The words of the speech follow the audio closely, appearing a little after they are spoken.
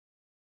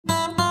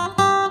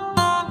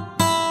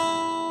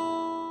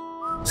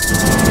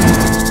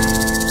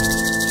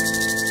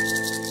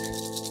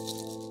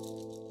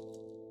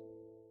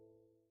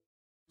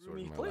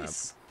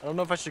don't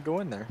know if I should go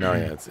in there. No,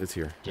 yeah, it's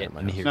here. Get Yeah,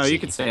 in here. No, you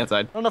can stay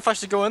outside. I don't know if I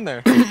should go in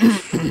there.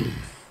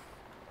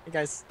 Hey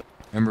guys.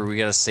 Remember, we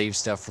gotta save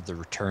stuff for the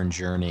return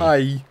journey.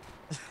 Hi.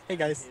 Hey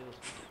guys.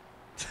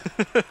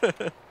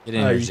 Get in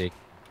here, Jake.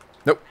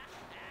 Nope.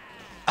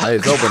 Hey,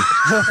 it's open.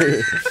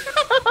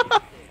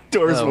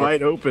 Door's Oh,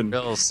 wide open.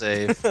 Real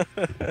safe.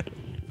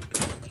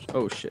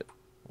 Oh shit!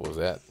 What was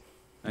that?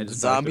 I just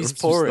Zombies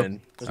knocked over some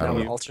pouring. There's I now don't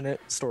an know.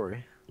 alternate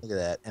story. Look at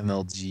that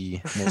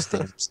MLG, most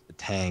dangerous to the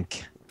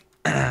tank.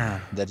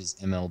 That is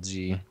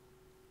MLG. stuff.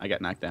 I got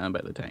knocked down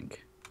by the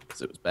tank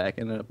because it was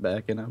backing up.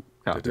 Tank,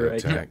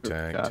 Copyright. tank,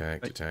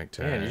 tank, tank.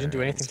 Man, you didn't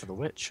do anything for the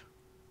witch.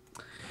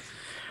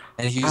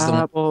 And he used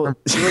the Well,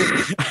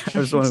 I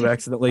was the one who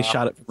accidentally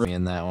shot it. me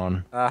in that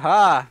one.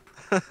 Aha!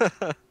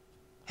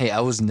 Hey,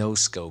 I was no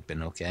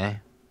scoping, okay?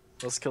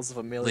 Those kills of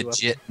a melee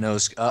Legit no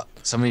sc. Oh,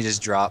 somebody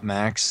just dropped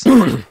Max.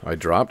 I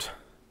dropped?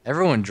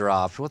 Everyone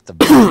dropped. What the?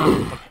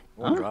 weapon.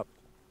 One drop.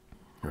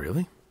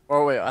 Really?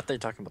 Oh wait, I thought you were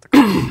talking about the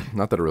car.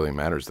 Not that it really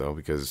matters though,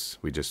 because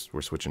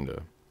we're switching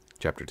to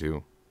chapter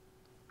 2.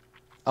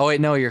 Oh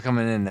wait, no, you're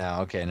coming in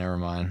now. Okay, never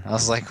mind. I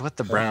was like, what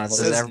the brown? It Well,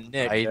 says this is everyone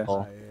Nick.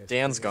 idle.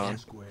 Dan's gone.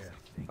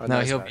 Oh, No,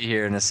 he's he'll back. be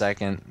here in a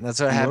second. That's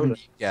what happened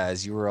to you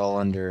guys. You were all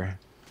under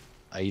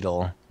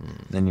idle.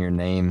 Then your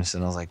names,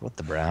 and I was like, what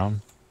the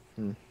brown?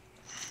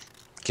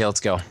 Okay, let's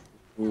go.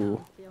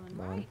 Ooh,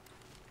 Man,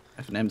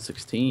 I have an I'm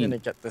M16. gonna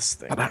get this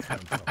thing. I'm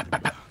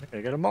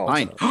gonna get them all.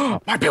 Mine.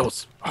 My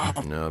bills.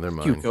 No, they're You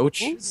mine.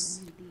 coach.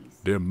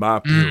 They're my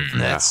pills now.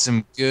 That's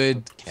some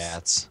good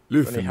cats. Any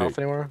Listen, health Nick,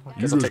 anymore?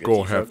 you just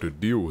gonna have to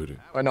deal with it.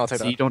 Oh no, I'll take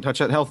See, that. don't touch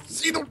that health.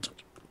 See, don't.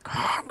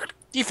 I'm gonna.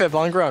 Defib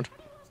on ground.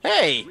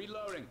 Hey!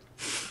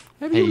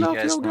 Hey, you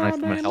guys want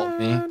to come and help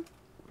me?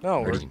 No,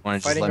 Or we're do you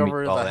want to just fighting let me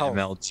over call the the health.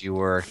 MLG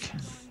work?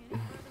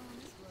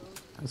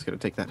 I was gonna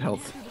take that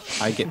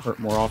health. I get hurt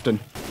more often.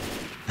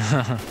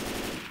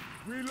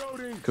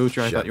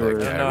 Kootra, I Shut thought you that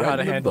were. I guy. don't know right how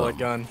to in the handle a bum.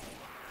 gun.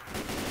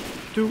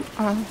 Do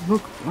I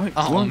look like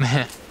Oh one?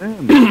 man.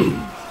 Damn.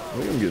 I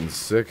think I'm getting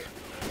sick.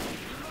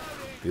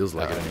 Feels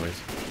like it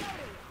anyways.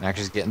 Max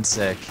is getting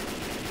sick.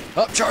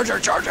 Oh, charger,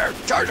 charger,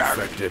 charger!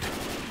 Infected.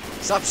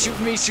 Stop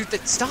shooting me, shoot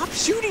that. Stop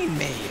shooting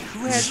me!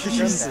 Who has the gun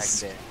back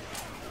Jesus. there?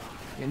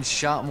 Getting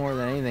shot more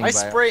than anything. I by-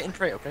 spray and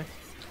pray, okay?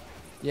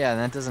 Yeah, and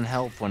that doesn't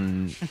help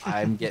when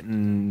I'm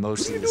getting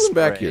most What are you of the doing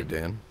spray. back here,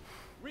 Dan?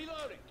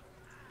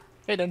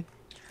 Hey, Dan.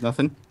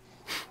 Nothing.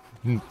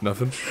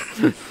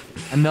 Nothing.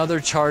 Another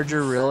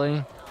charger,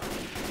 really?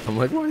 I'm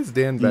like, why is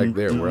Dan back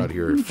there? We're out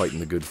here fighting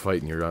the good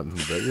fight, and you're out in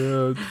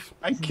the back. Yeah,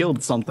 I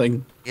killed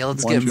something. Yeah,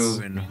 let's One get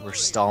just- moving. We're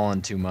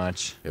stalling too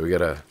much. yeah, we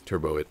gotta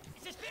turbo it.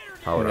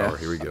 Power Yeah. hour.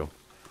 Here we go.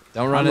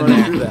 Don't run I'm in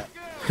running there.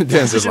 through that.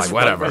 Dan's just Just like, run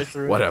whatever, right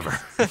through it. whatever.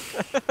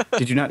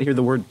 Did you not hear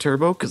the word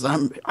turbo? Cause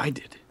I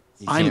did.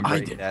 You I can't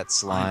break did. that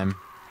slime.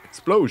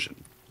 Explosion.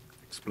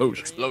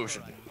 Explosion.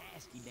 Explosion.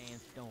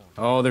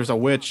 Oh, there's a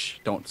witch.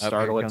 Don't Up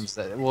startle here it. comes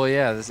that. Well,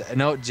 yeah.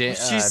 No,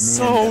 She's me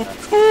so and,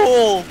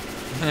 cool!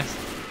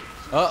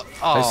 oh,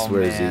 I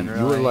swear, man, Z, really?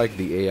 you were like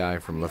the AI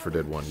from Left 4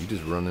 Dead 1. You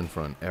just run in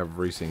front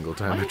every single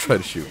time I try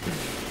to shoot.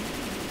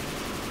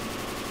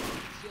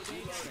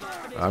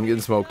 I'm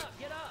getting smoked. Are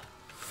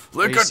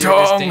Lick you a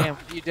serious, tongue! Dan?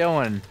 What are you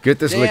doing? Get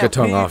this lick a Dan,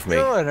 tongue what are off you me.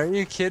 doing? Are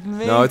you kidding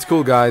me? No, it's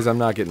cool, guys. I'm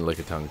not getting lick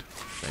a tongued.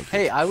 Thank you.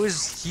 Hey, I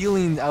was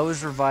healing, I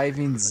was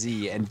reviving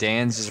Z, and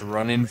Dan's just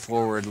running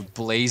forward,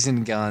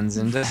 blazing guns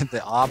into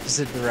the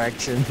opposite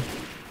direction.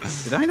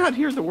 Did I not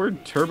hear the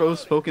word turbo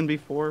spoken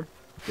before?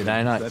 Did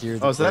I not hear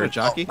the Oh, is that a word?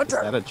 jockey? Is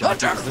that a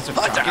jockey? Is this a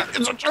jockey?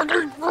 It's a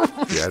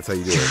jockey! Yeah, that's how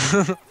you do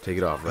it. Take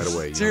it off right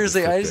away. You don't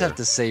Seriously, sit I just there. have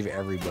to save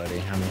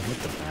everybody. I mean, what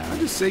the I fuck?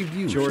 just saved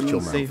you. Shut Jordan your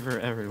will mouth. save for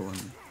everyone.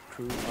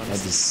 I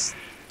just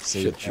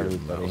saved Shut your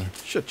everybody.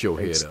 mouth. Shut your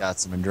Rick's head up. got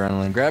some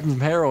adrenaline. Grab some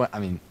heroin. I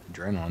mean,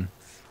 adrenaline.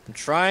 I'm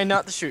trying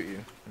not to shoot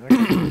you.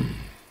 Okay.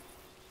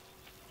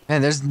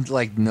 Man, there's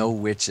like no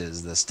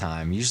witches this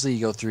time. Usually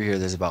you go through here,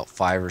 there's about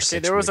 5 or 6. See,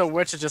 there was a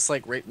witch that just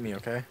like raped me,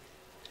 okay?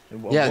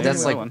 And Yeah, Wait, that's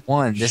wait, like one.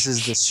 one. This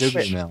is the sugar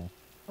Wait. mill.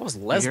 I was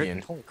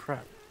lesbian. Holy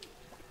crap.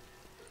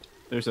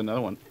 There's another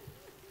one.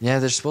 Yeah,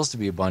 there's supposed to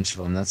be a bunch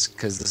of them. That's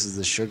because this is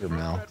the sugar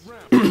mill.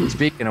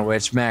 Speaking of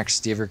which, Max,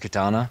 do you have your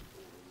katana?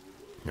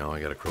 No,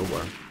 I got a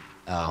crowbar.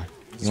 Oh.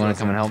 You want to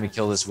come and help me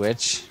kill this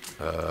witch?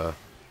 I'll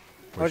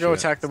where's go she at?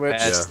 attack the witch.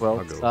 Bad Yeah, I'll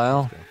 12 go.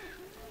 style. Let's go.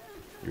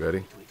 You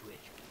ready?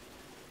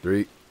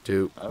 3,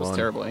 2, That was 1.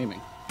 terrible aiming.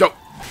 Go!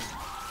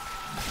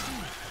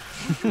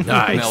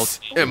 Nice.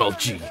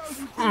 MLG.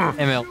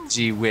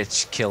 MLG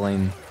witch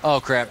killing. Oh,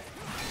 crap.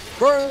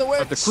 Burn the Got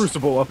witch! the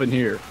crucible up in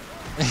here.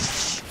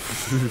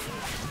 The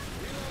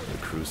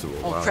Crucible.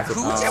 Oh, Wow. crap. that's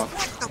a- Who's that?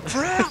 What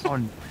the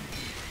brown?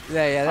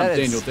 Yeah, that I'm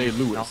is Daniel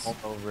Day-Lewis. all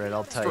over it,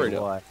 I'll tell Straight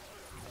you up.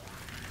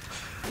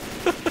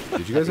 what.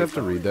 Did you guys have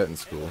to read that in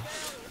school?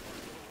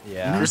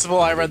 Yeah. Crucible,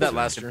 I read that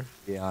last year.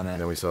 Be on And it.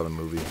 then we saw the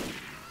movie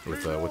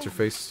with, what's her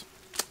face?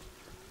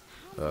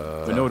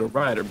 Winona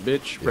Ryder,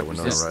 bitch. Yeah,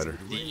 Winona Just Ryder.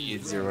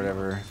 Deeds or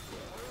whatever.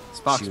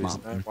 Spock's She was-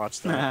 mom. I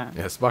watched that.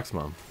 Yeah, Spock's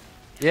mom.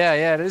 Yeah,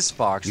 it is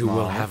Spock's You mom.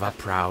 will have a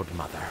proud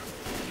mother.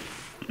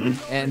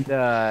 And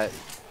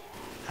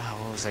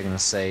what was I gonna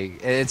say?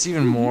 It's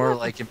even more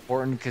like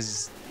important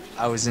because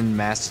I was in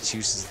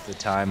Massachusetts at the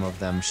time of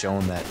them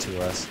showing that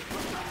to us,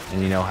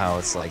 and you know how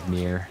it's like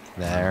near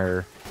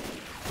there.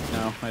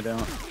 No, I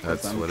don't.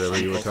 That's whatever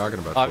you were talking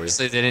about.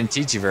 Obviously, they didn't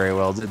teach you very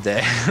well, did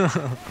they?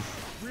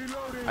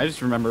 I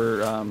just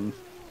remember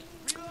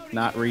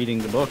not reading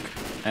the book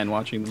and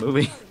watching the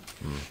movie.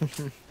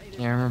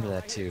 Yeah, I remember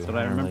that too. That's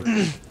what I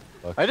remember.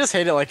 I just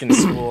hate it like in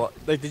school.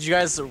 Like, did you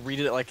guys read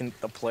it like in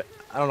the play?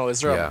 I don't know. Is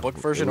there a book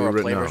version or a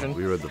play version?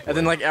 We read the play. And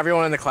then like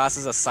everyone in the class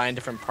is assigned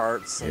different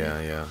parts.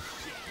 Yeah.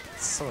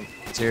 So,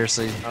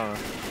 Seriously. I don't know.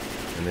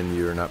 And then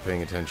you're not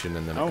paying attention,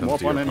 and then it Oh, comes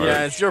to your one in part. here.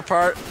 Yeah, it's your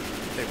part.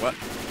 Wait, what?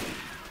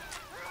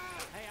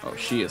 Oh,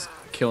 she is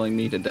killing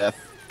me to death.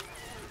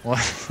 What?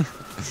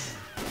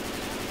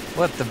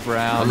 What the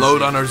brown?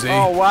 Unload on her, Z.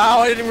 Oh wow!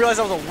 I didn't realize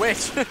I was a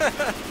witch.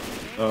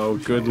 Oh,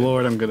 good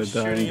lord, I'm gonna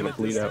die. Shooting I'm in gonna the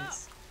bleed out.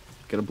 distance.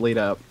 Gonna bleed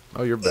out.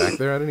 Oh, you're back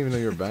there? I didn't even know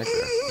you were back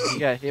there. He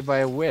got hit by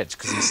a witch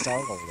because he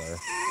startled her.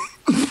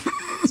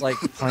 It's like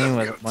playing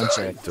with a bunch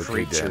of It's okay,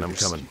 creatures. Dan. I'm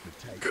coming.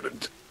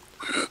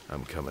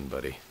 I'm coming,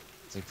 buddy.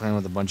 It's like playing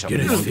with a bunch of Get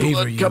in monkeys, the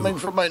favor, you. Coming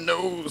from my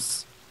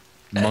nose.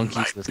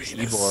 monkeys with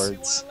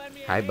keyboards.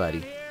 Hi,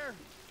 buddy.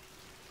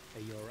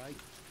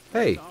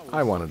 Hey,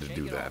 I wanted to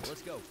do that.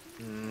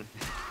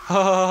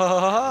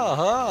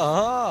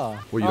 Well,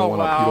 you don't want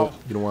wow.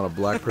 you don't want a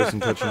black person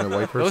touching a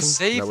white person. Go Is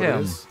save that what it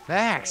him. is?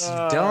 Max, you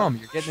dumb.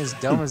 You're getting as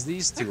dumb as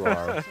these two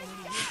are.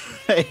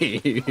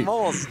 Hey. I'm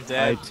almost I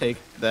dead. take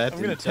that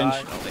I'm gonna die.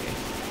 intentionally.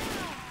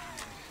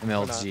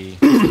 MLG.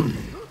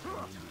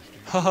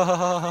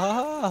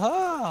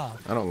 I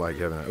don't like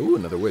having a... Ooh,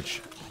 another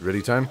witch.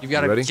 Ready time? You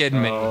gotta ready? be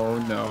kidding me. Oh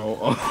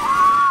no.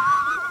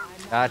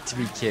 Got to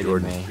be kidding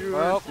Jordan. me.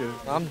 Well,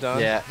 I'm done.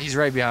 Yeah, he's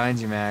right behind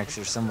you, Max,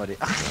 or somebody.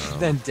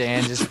 Then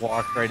Dan just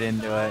walked right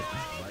into it.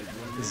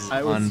 This is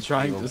I was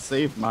trying to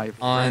save my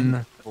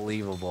friend.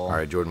 unbelievable. All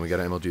right, Jordan, we got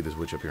to MLG this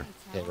witch up here.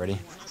 Okay, ready?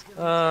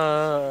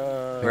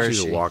 I Where think is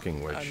she's she? a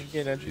walking witch. I'm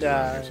gonna She's around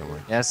die. here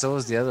somewhere. Yeah, so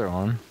was the other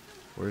one.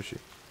 Where is she?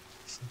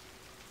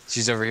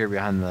 She's over here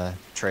behind the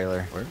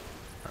trailer. Where?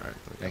 All right.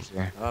 there we Back go.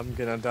 here. I'm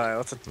gonna die.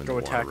 Let's in the go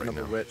water attack right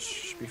another now. witch.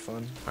 Should be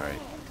fun. All right.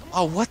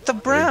 Oh, what the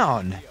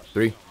brown?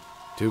 3,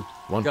 2,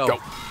 1, Go. go.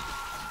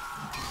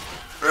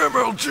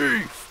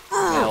 MLG!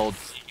 Held.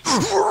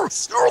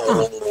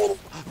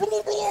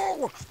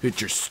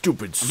 Hit your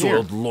stupid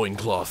soiled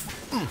loincloth.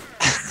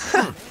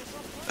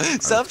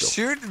 Stop go.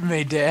 shooting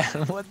me, Dan.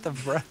 What the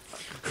brown?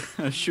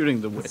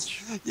 Shooting the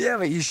witch. Yeah,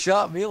 but you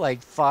shot me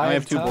like 5 I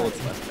have 2 times.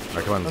 bullets left. All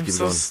right, come on, let's I'm keep it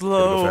so going.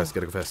 slow. Gotta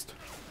go fast.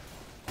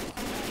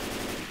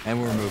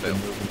 And we're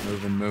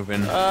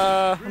moving.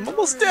 I'm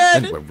almost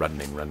dead. And we're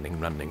running.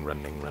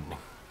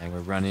 And we're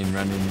running.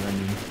 I'm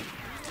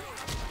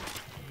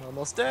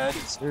almost dead.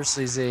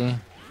 Seriously, Z. Hit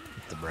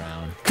the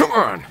brown. Come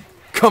on!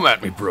 Come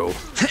at me, bro!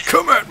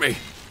 Come at me!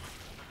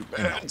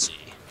 MLG.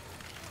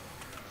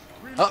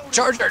 Oh,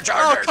 charger!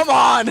 Oh, come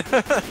on!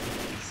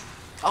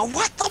 Oh,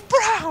 what the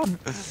brown?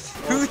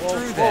 Who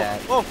threw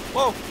that?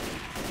 Whoa!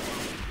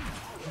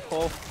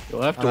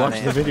 You'll have to Oh, watch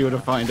man. the video to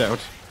find out.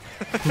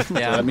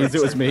 Yeah, that means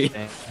it was me.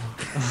 Dan.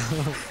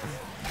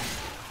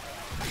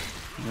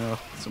 No,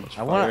 so much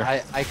I fire. want.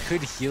 I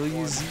could heal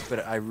you, Z,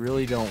 but I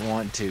really don't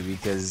want to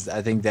because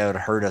I think that would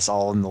hurt us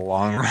all in the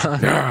long run.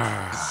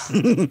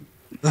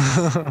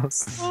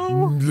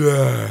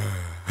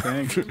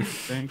 Thank you.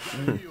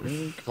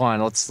 Come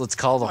on, let's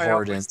call the I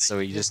horde in always so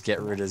we just get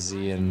rid of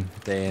Z and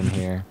Dan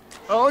here.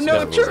 Oh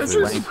no, That was chargers!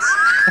 good.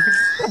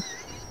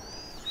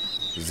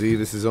 Z,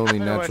 this is only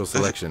natural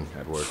selection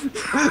at work.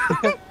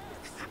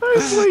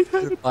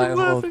 I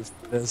hold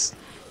this.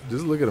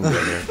 Just look at him down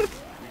there.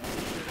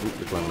 Oop,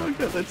 they're climbing up.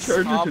 God, that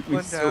charger took me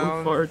Up and so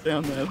down. far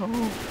down that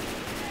hole.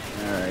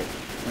 Alright.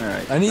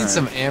 I need alright.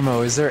 some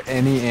ammo. Is there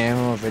any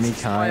ammo of any I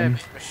kind?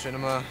 have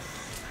machinima.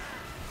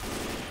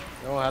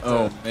 Don't have to.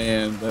 Oh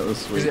man, that was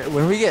sweet.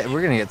 When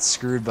we're gonna get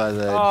screwed by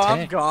the Oh, I'm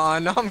tank.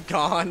 gone. I'm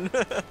gone.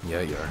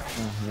 Yeah, you are.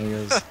 Oh, there he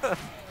goes.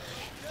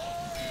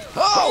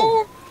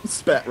 Oh!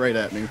 Spat right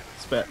at me.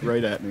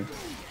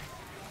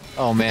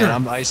 Oh man,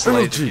 I'm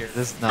isolated MLG. here.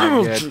 This is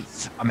not good.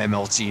 I'm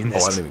MLG in Oh,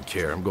 this. I don't even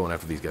care. I'm going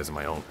after these guys on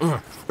my own.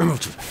 Did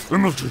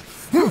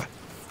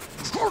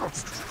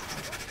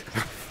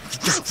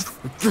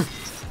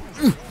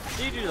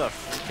you do the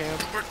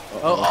camp?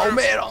 Oh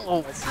man!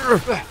 Oh.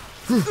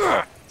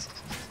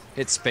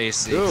 It's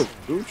Spacey. Oh,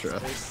 Kootra.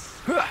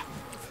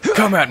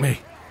 Come at me!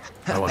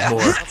 I want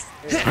more.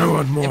 I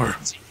want more.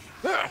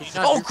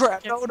 Oh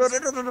crap! No! Oh, that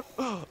was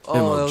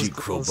MLG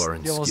close. crowbar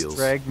and You almost skills.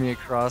 dragged me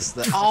across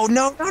the. Oh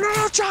no!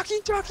 Jockey!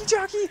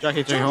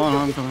 Jackie, hold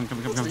on, come.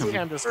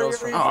 Camp just goes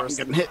from Oh, I'm first.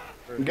 getting hit.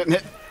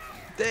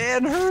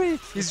 Dan, hurry!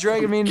 He's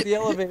dragging me into the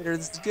elevator.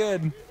 This is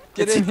good.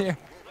 Get in here.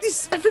 These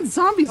 7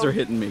 zombies are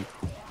hitting me.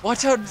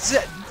 Watch out!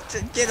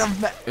 Get him!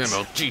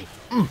 MLG.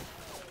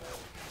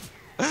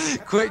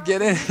 Quick!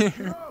 Get in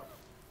here!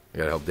 I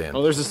gotta help Dan.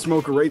 Oh, there's a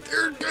smoker right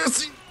there,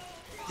 Gassy.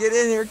 Get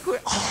in here!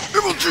 Quick!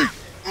 MLG!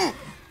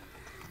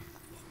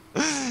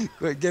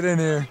 Quick! Get in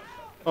here!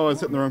 Oh, I was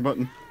hitting the wrong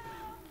button.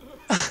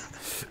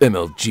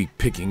 MLG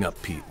picking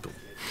up people.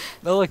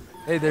 No, look.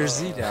 Hey, there's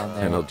Z down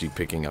there. MLG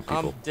picking up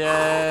people. I'm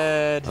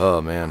dead.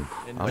 Oh man,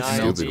 I'm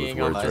stupid with MLG-ing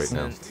words on right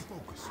now. this.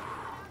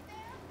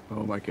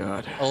 Oh my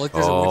god. Oh, look,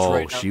 there's a witch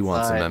right she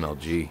wants some outside.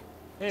 MLG.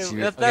 Hey,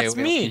 that's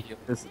me.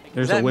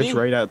 There's that a witch me?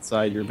 right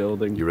outside your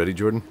building. You ready,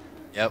 Jordan?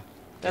 Yep.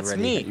 That's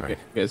ready. me. You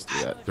guys do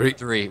that.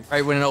 Three.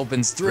 Right when it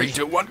opens. 3. 3,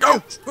 2, 1,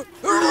 go!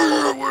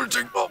 Where's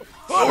it?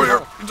 Over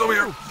here! It's over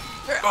here!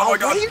 Oh my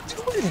god! What are you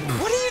doing?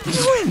 What are you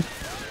doing?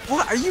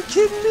 What? Are you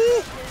kidding me?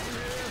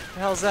 What the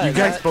hell's that? You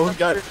guys both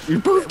you're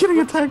both getting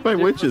attacked by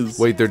witches.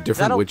 Wait, they're Is that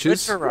different a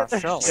witches? witch or a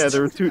shell? Yeah,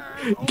 there were two.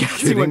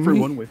 Gassy went for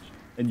one witch,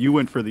 and you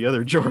went for the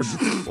other, Jordan.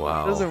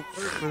 Wow. Doesn't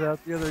work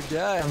without the other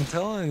guy. I'm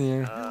telling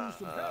you.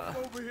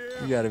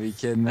 You gotta be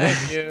kidding me.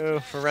 Thank you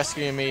for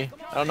rescuing me.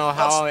 I don't know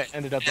how I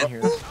ended up in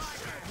here.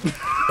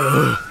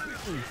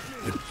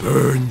 It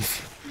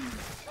burns.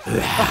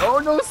 Oh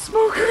no,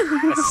 smoker!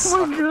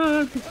 Oh my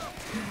god!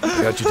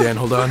 I got you, Dan.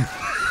 Hold on.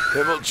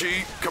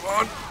 MLG, come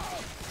on.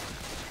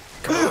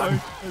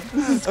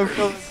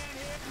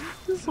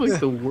 This is like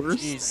the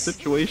worst Jeez.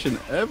 situation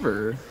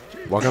ever.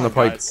 Walk on the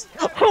pipe.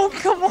 Oh,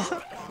 come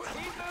on.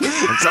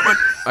 I'm coming.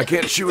 I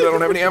can't shoot. I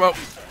don't have any ammo.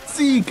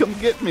 See, come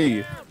get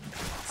me. See,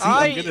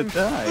 I'm gonna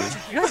die.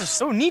 You guys are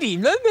so needy.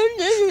 That's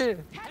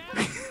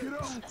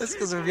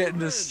because we're getting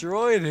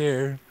destroyed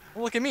here.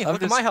 Look at me. I'm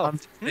Look at my I'm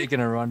health. taking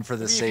a run for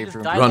the Maybe you safe just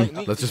room. died Run. like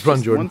me. Let's just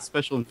run, Jordan. One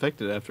special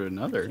infected after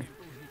another.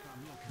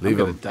 Leave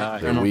gonna them. die.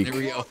 They're Here weak.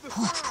 we go.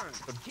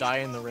 Die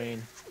in the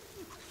rain.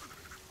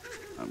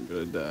 I'm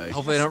gonna die.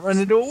 Hopefully I don't run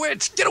into a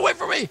witch. Get away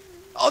from me.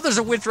 Oh, there's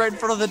a witch right in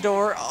front of the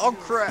door. Oh,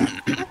 crap.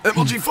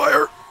 MLG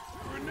fire.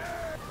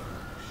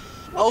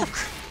 Oh,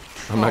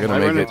 I'm not If I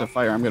gonna run make into it.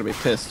 fire, I'm gonna be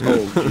pissed.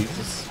 Oh,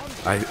 Jesus.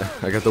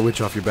 I got the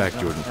witch off your back,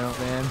 Jordan. oh,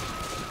 man.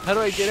 How do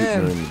I get Shooting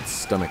her in? in the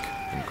stomach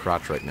and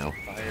crotch right now.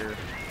 Fire.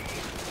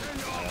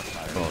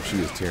 Oh, she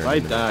is tearing. I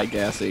into me. die,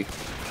 Gassy.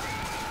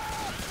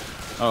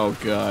 Oh,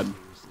 God.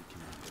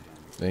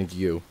 Thank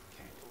you.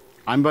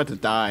 I'm about to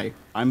die.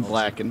 I'm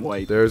black and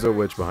white. There's a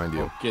witch behind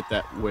you. Get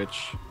that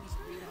witch.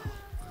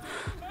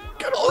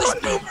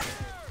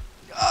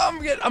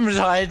 I'm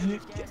hiding.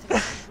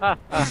 I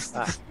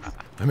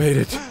made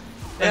it.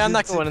 Hey, I'm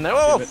not going in there.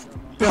 Whoa!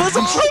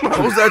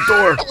 Close that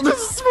door. Oh, this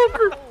is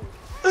smoker!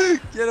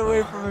 Get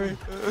away from me.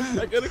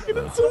 I gotta get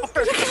inside.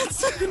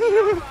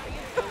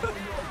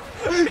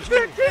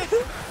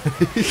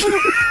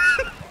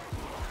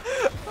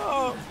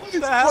 Oh, what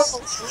the hell?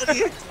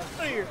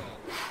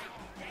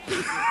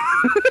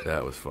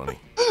 That was funny.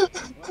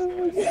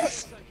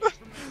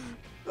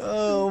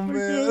 Oh,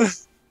 man.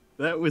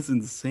 That was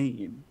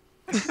insane.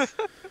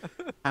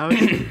 How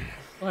did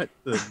what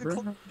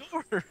the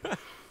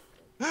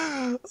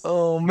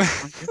Oh, man.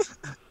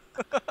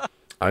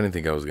 I didn't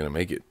think I was gonna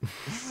make it.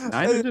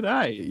 Neither did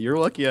I. You're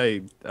lucky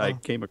I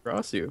came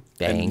across you.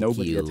 Thank and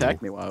nobody you.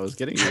 attacked me while I was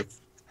getting you.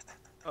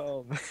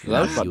 Oh, man.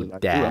 That was fun You to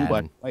knock you. I'm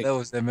black and white. That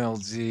was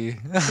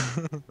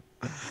MLG.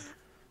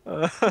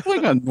 It's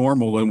like on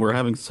normal when we're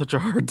having such a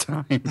hard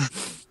time. It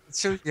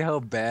shows you how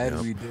bad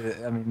Yep. we did it.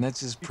 I mean, that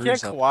just You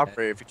proves can't how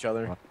cooperate with each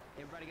other.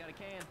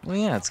 Well,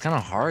 yeah, it's kind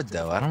of hard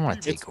though. I don't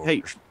want to take over.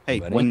 Hey,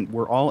 buddy. when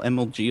we're all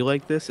MLG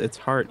like this, it's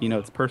hard. You know,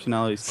 it's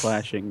personalities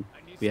clashing.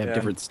 We have Yeah.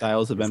 different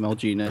styles of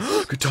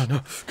MLG-ness.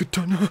 Katana.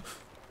 Katana.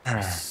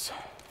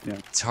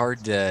 It's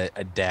hard to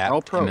adapt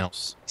All MLG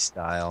pros.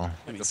 style.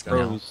 I mean, It's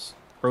gonna-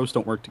 pros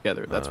don't work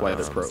together. That's why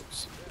they're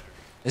pros.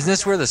 Isn't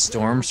this where the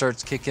storm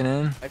starts kicking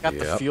in? I got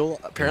the Yep. fuel.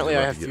 Apparently, Things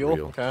I are have about to get fuel.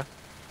 real. Okay.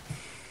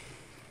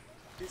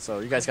 So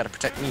you guys got to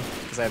protect me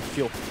because I have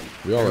fuel.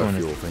 We all have Everyone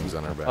is- fuel things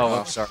on our back. Oh,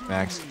 I'm sorry,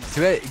 Max.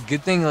 Too bad,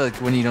 good thing like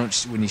when you don't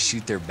when you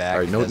shoot their back. All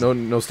right, it no,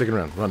 doesn't- no sticking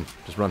around. Run,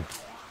 just run.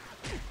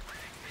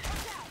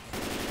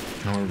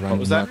 No, we're running,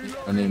 was that?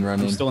 running.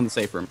 I'm still in the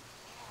safe room.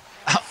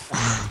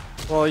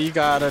 Well, you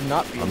gotta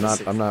not be. I'm not.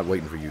 safe. I'm not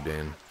waiting for you,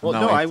 Dan. Well,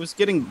 No, no, I- I was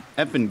getting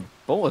effing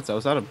bullets. I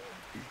was out of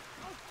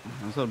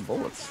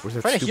bullets. Where's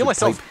that trying to stupid heal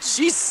myself. pipe?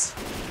 Jeez.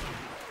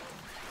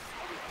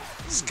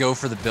 Let's go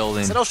for the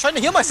building. I said I was trying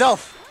to heal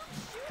myself.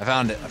 I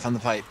found it. I found the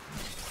pipe.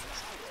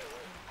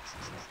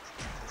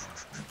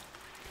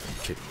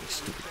 Kidding me,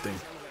 stupid thing.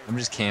 I'm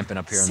just camping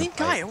up here on the Same pipe.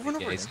 guy over and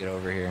You over guys again. get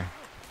over here.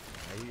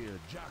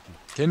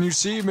 Can you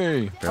see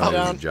me? Apparently there's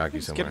down. a jockey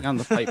Just somewhere. getting on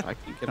the pipe. I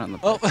can't get on the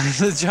Oh, pipe.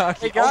 the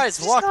jockey. Hey guys,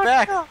 Oh, walk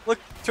back.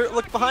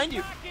 Look behind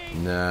you.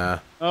 Nah.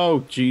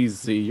 Oh, jeez,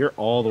 Z, you're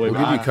all the way We'll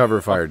give you back.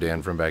 cover fire,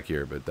 Dan, from back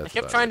here, but I that's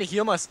kept about trying to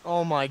heal myself.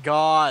 Oh my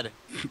god.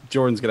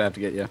 Jordan's gonna have to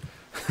get you.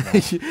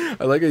 it.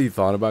 I like how you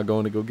thought about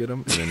going to go get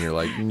him, and then you're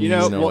like, You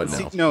know, well, what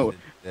see, now? no,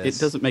 This-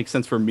 it doesn't make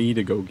sense for me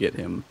to go get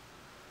him.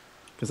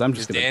 Because I'm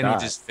just gonna Dan die. would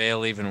just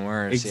fail even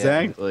worse.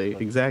 Exactly,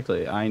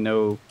 exactly. I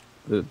know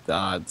the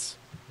odds.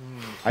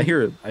 I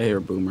hear a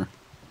boomer.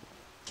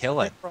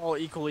 Kill it. We're all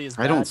equally as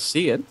bad. I don't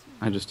see it.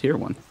 I just hear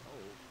one.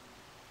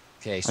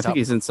 Okay, I stop think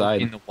he's in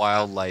inside. the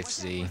wildlife,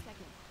 Z.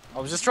 I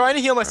was just trying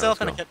to heal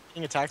myself, let's and I go. kept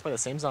getting attacked by the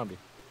same zombie.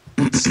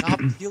 Stop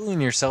healing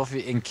yourself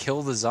and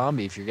kill the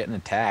zombie if you're getting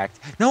attacked.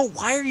 No,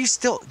 why are you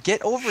still...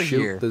 Get over Shoot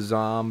here. the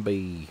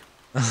zombie.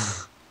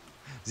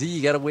 Z,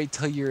 you gotta wait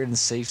till you're in a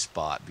safe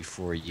spot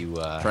before you,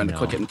 Trying to you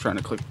click know. it. I'm trying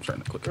to click. I'm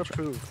trying to click.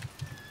 Approved.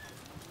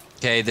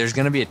 Okay, there's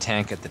gonna be a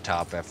tank at the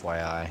top,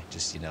 FYI.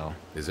 Just, you know.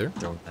 Is there?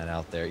 Throwing that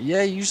out there.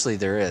 Yeah, usually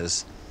there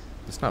is.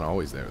 It's not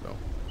always there though.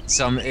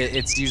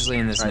 It's usually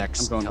in this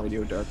next. I'm going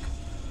radio dark.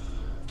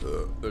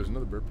 There's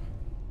another burp.